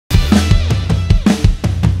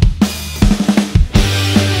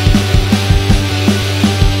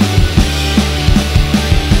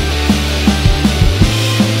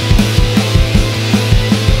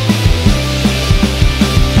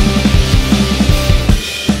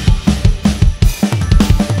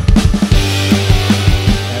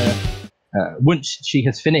once she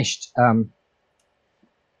has finished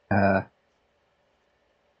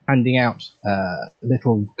handing out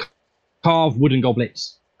little carved wooden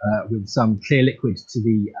goblets with some clear liquid to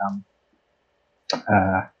the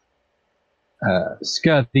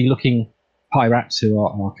scurvy-looking pirates who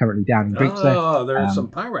are currently down in drinks there. Oh, there are some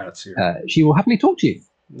pirates here. She will happily talk to you.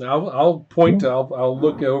 I'll point. I'll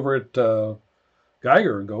look over at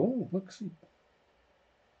Geiger and go, "Oh, look, see."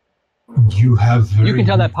 You can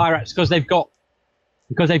tell they're pirates because they've got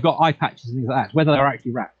eye patches and things like that. Whether they're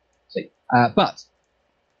actually rats, see. But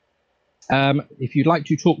if you'd like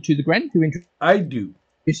to talk to the Gren, I do.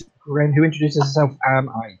 Gren, who introduces herself, I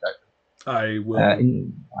don't. I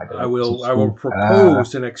will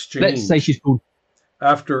propose an exchange. Let's say she's called.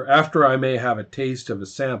 After I may have a taste of a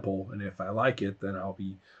sample, and if I like it, then I'll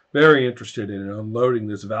be very interested in unloading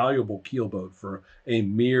this valuable keelboat for a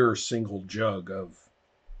mere single jug of.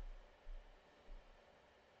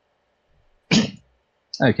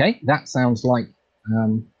 Okay, that sounds like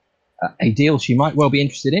a deal she might well be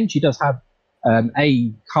interested in. She does have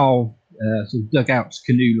a carved sort of dugout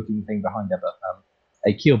canoe-looking thing behind her, but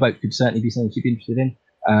a keelboat could certainly be something she'd be interested in.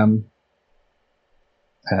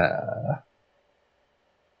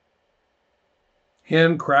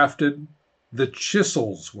 Handcrafted. The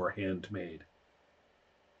chisels were handmade.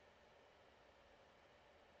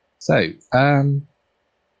 So,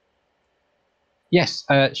 yes,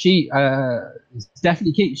 she is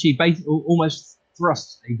definitely keen. She basically almost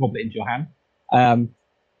thrusts a goblet into your hand.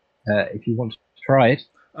 If you want to try it.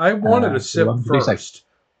 I wanted a sip first. So.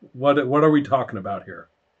 What are we talking about here?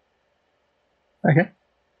 Okay.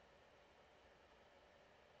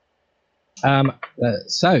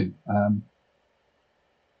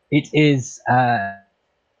 It is.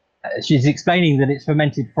 She's explaining that it's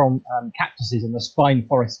fermented from cactuses in the spine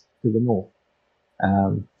forest to the north.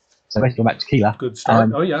 So basically about tequila. Good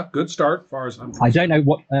start. Oh yeah, good start. As far as I'm concerned. I don't know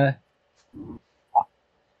what.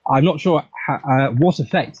 I'm not sure what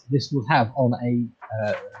effect this will have on a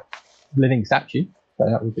living statue. So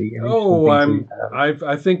that would be.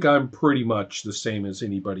 I think I'm pretty much the same as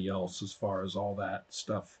anybody else as far as all that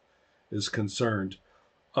stuff is concerned.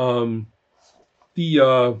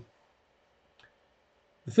 The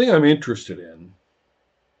thing I'm interested in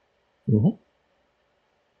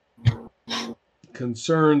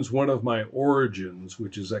concerns one of my origins,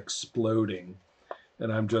 which is exploding.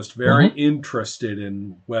 And I'm just very interested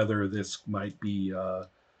in whether this might be a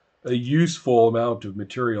useful amount of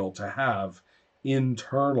material to have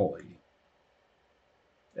internally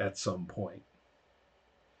at some point.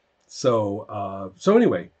 So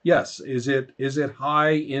anyway, yes, is it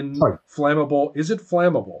high in flammable? Is it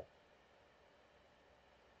flammable?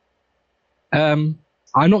 I'm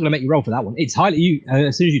not going to make you roll for that one. It's highly.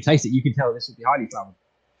 As soon as you taste it, you can tell this will be highly flammable.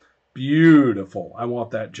 Beautiful. I want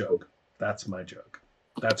that jug. That's my jug.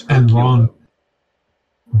 That's and Ron,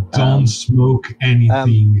 don't smoke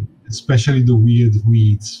anything, especially the weird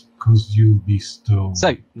weeds, because you'll be stoned.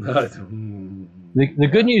 So the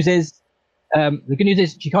good news is.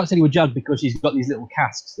 She can't sell you a jug because she's got these little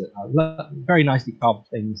casks that are very nicely carved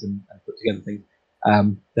things and put together things.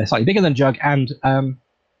 They're slightly bigger than a jug, and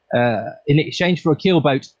in exchange for a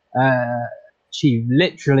keelboat, she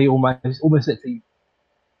literally almost literally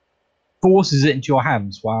forces it into your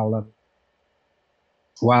hands while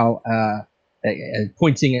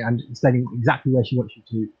pointing and explaining exactly where she wants you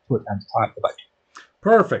to put and to tie up the boat.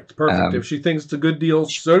 Perfect. If she thinks it's a good deal,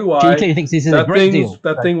 so do I. She clearly thinks this is a great deal.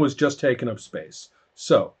 That thing was just taking up space.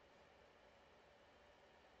 So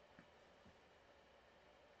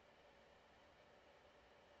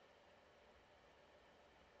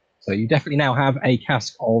you definitely now have a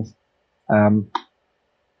cask of what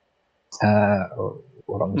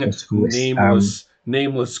I'm supposed to call this?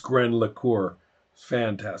 Nameless Gren liqueur.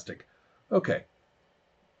 Fantastic. Okay.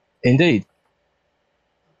 Indeed.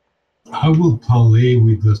 I will parley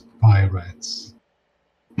with the pirates.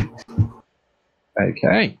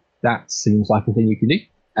 Okay, that seems like a thing you can do.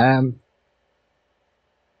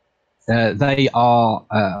 They are,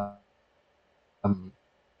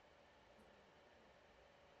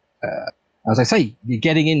 as I say, you're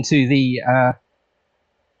getting into the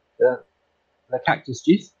cactus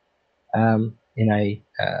juice in a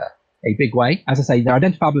big way. As I say, they're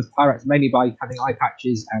identifiable as pirates mainly by having eye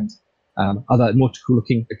patches and other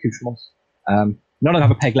nautical-looking accoutrements. None of them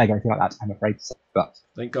have a peg leg or anything like that, I'm afraid. But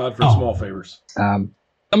thank God for small favors. Some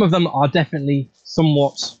of them are definitely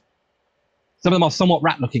somewhat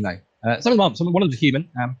rat-looking, though. Some of them aren't. One of them is human.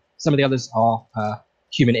 Some of the others are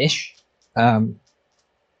human-ish. But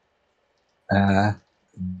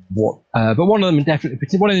one of them definitely,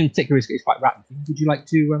 one of them in particular is quite rat-looking. Would you like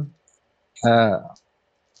to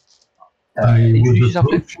I introduce would yourself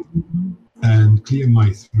to? approach him and clear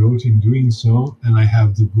my throat in doing so, and I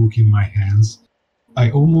have the book in my hands. I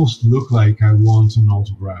almost look like I want an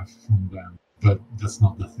autograph from them, but that's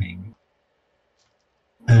not the thing.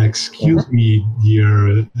 Excuse me,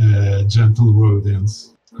 dear gentle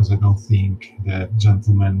rodents, because I don't think that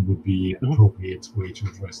gentleman would be an appropriate way to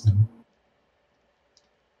address them.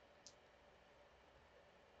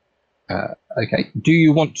 Okay. Do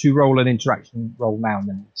you want to roll an interaction roll now and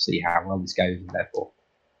then see how well this goes, and therefore?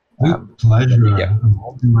 With pleasure. Yeah. I'm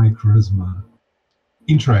holding my charisma.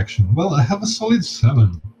 Interaction. Well, I have a solid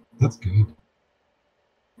 7. That's good.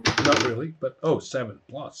 Not really, but 7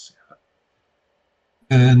 plus.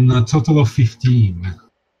 And a total of 15.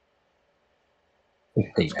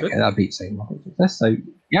 15. Okay, that beats a success. So,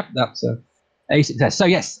 yep, that's a success. So,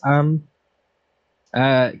 yes,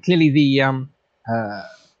 clearly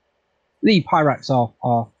the pirates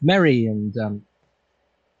are merry and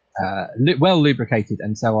well lubricated,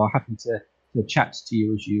 and so are happy to chat to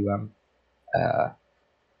you as you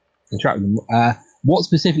interact with them. What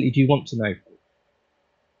specifically do you want to know?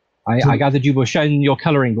 I gathered you were shown your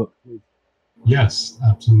colouring book with Yes,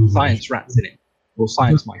 absolutely. science rats in it, or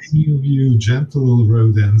science mice. Any of you gentle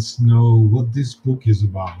rodents know what this book is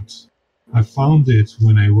about? I found it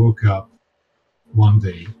when I woke up one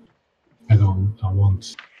day. I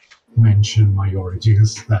won't mention my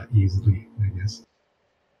origins that easily, I guess.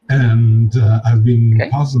 And I've been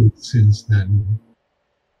puzzled since then.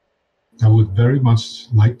 I would very much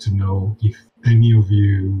like to know if any of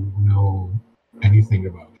you know anything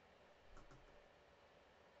about it.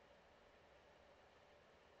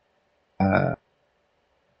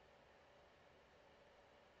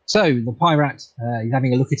 So the pirate, he's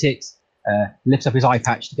having a look at it, lifts up his eye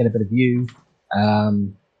patch to get a bit of view.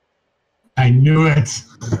 I knew it.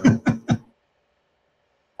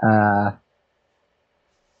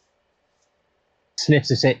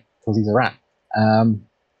 Sniffs at it because he's a rat.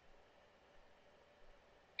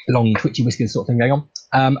 Long, twitchy whiskers sort of thing going on.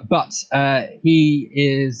 But he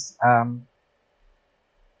is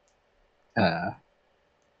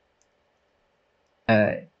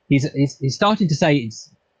he's starting to say he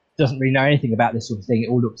doesn't really know anything about this sort of thing. It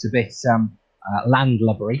all looks a bit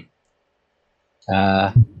landlubbery.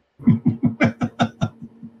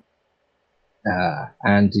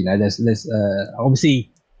 And you know, there's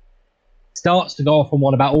obviously starts to go off on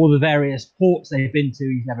one about all the various ports they've been to.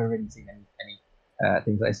 He's never really seen any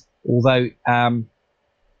things like this. Although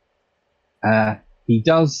he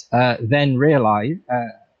does then realise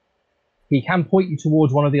he can point you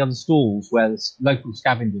towards one of the other stalls where the local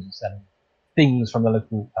scavengers are selling things from the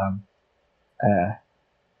local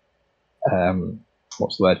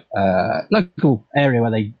what's the word? Local area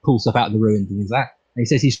where they pull stuff out of the ruins and things like that. And he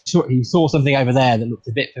says he saw something over there that looked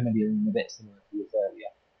a bit familiar and a bit similar to this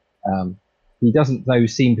earlier. He doesn't, though,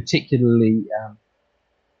 seem particularly.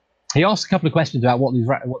 He asks a couple of questions about what these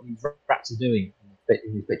rats are doing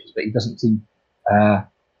in his pictures, but he doesn't seem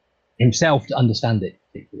himself to understand it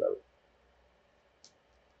particularly.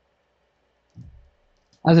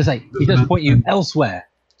 As I say, he does point you elsewhere,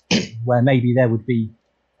 where maybe there would be.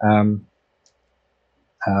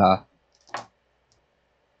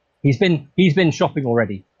 He's been shopping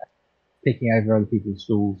already, picking over other people's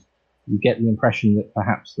stalls. You get the impression that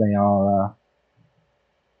perhaps they are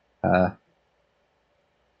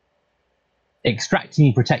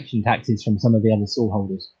extracting protection taxes from some of the other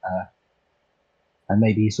stallholders, and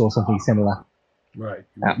maybe he saw something similar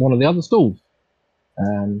at one of the other stalls.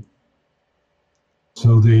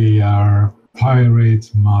 So they are pirate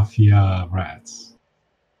mafia rats.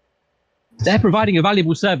 They're providing a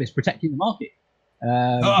valuable service protecting the market.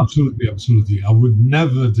 Absolutely, absolutely. I would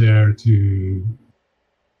never dare to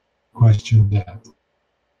question that.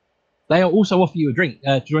 They also offer you a drink,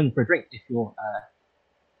 to join for a drink if you're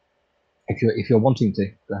wanting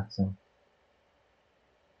to.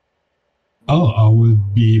 I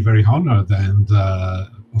would be very honored, and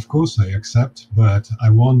of course I accept. But I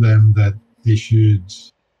warn them that they should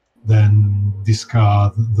then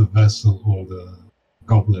discard the vessel or the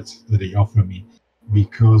goblet that they offer me,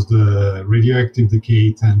 because the radioactive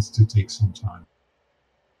decay tends to take some time.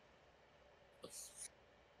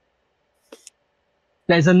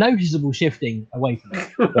 There's a noticeable shifting away from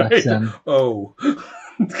it. But, I know.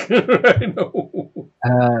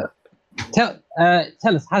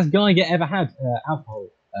 Tell us, has Geiger ever had alcohol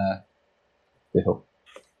before?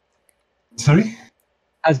 Sorry?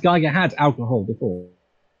 Has Geiger had alcohol before?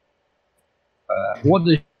 What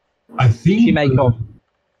does she make of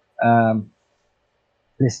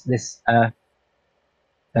this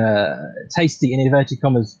tasty, in inverted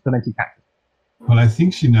commas, fermented cactus? Well, I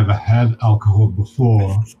think she never had alcohol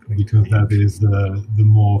before because that is the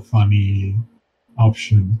more funny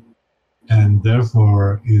option, and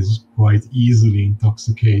therefore is quite easily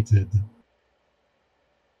intoxicated.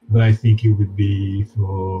 But I think it would be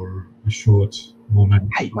for a short moment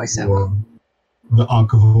Hate myself. before the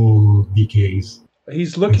alcohol decays.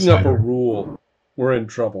 He's looking up inside a her. rule. We're in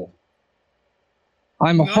trouble.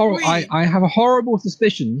 I we. have a horrible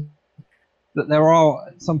suspicion that there are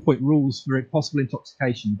at some point rules for possible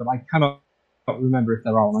intoxication, but I cannot remember if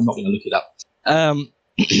there are, and I'm not going to look it up. And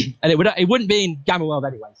it wouldn't be in Gamma World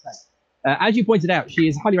anyway. So, as you pointed out, she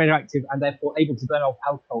is highly radioactive and therefore able to burn off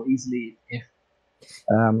alcohol easily.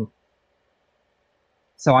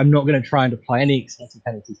 So I'm not going to try and apply any excessive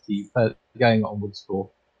penalties to you for going onwards for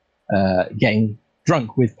getting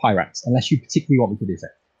drunk with pirates, unless you particularly want me to do so.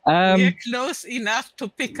 We're close enough to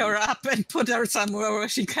pick her up and put her somewhere where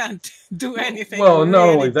she can't do anything. Well, not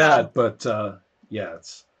really only that, dumb. but yeah,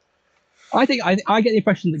 it's I think I get the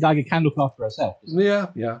impression that Geiger can look after herself.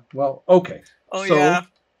 yeah. Well, okay. Oh So, yeah.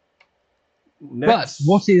 Next, But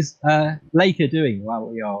what is Leica doing while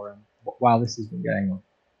this has been going on?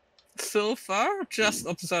 So far, just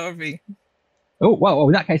observing. Oh well,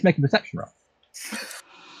 in that case, make a perception roll.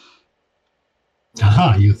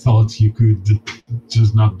 Aha, you thought you could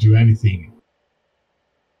just not do anything.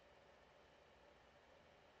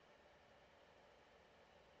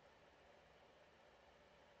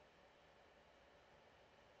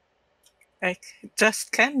 I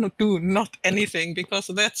just cannot do not anything because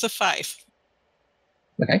that's a 5.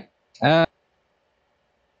 Okay. I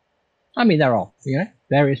mean, there are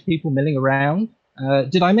various people milling around.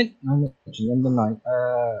 Did I mention them? Didn't I?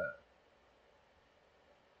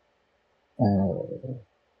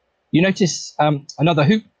 You notice another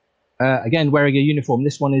hoop, again wearing a uniform.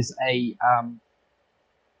 This one is a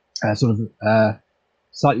sort of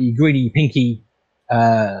slightly greeny, pinky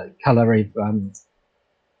color of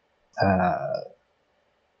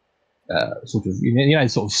sort of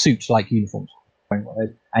sort of suit-like uniforms.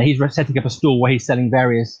 And he's setting up a store where he's selling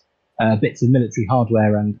various bits of military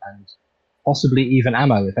hardware and possibly even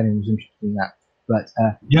ammo, if anyone's interested in that. But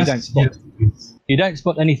you don't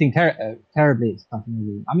spot anything terribly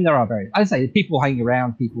exciting. I mean, there are various. I'd say people hanging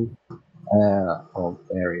around, people of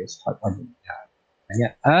various types.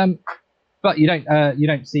 But you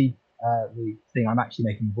don't see the thing I'm actually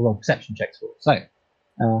making roll perception checks for. So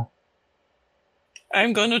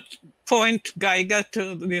I'm gonna point Geiger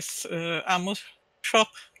to this ammo shop.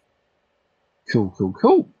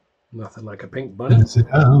 Cool. nothing like a pink bunny.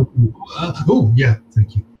 Yeah,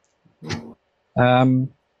 thank you.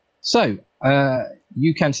 So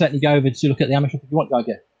you can certainly go over to look at the ammo shop if you want,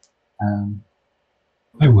 Geiger.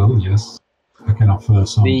 I will, yes. I can offer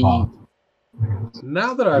some part.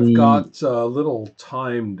 Now that I've got a little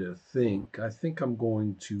time to think, I think I'm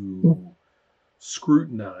going to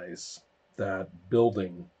scrutinize that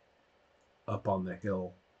building up on the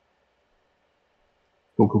hill.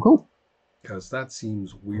 Cool. Because that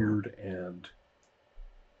seems weird and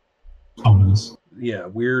ominous. Yeah,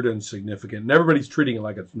 weird and significant. And everybody's treating it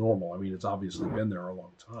like it's normal. I mean, it's obviously been there a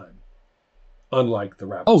long time. Unlike the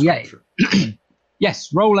rabbit sculpture.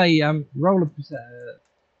 Yes, roll a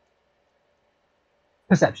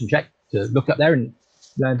perception check to look up there and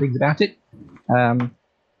learn things about it. It's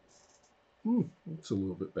a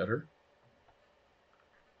little bit better.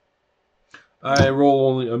 I roll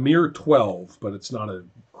only a mere 12, but it's not a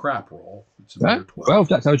crap roll. It's a mere 12. 12,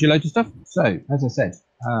 that tells you loads of stuff. So, as I said,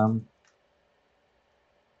 I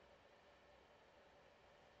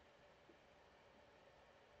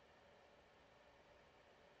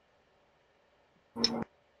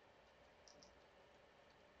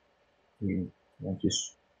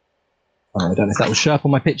don't know if that was sharp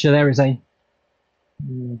on my picture. There is a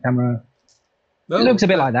camera. It looks a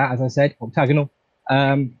bit like that, as I said, octagonal.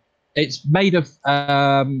 It's made of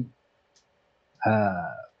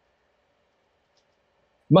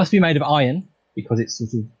must be made of iron because it's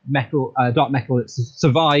sort of metal, dark metal that's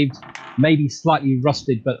survived, maybe slightly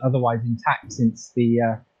rusted, but otherwise intact since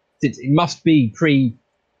it must be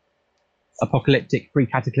pre-apocalyptic,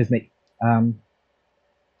 pre-cataclysmic.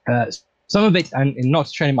 Some of it, and not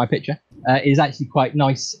shown in my picture, is actually quite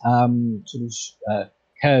nice, sort of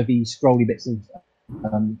curvy, scrolly bits of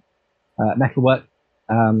metalwork.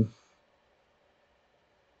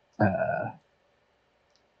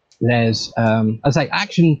 There's, as I say,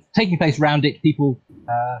 action taking place around it, people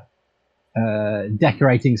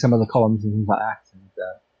decorating some of the columns and things like that,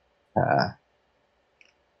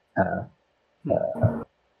 and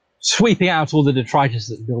sweeping out all the detritus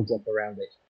that builds up around it.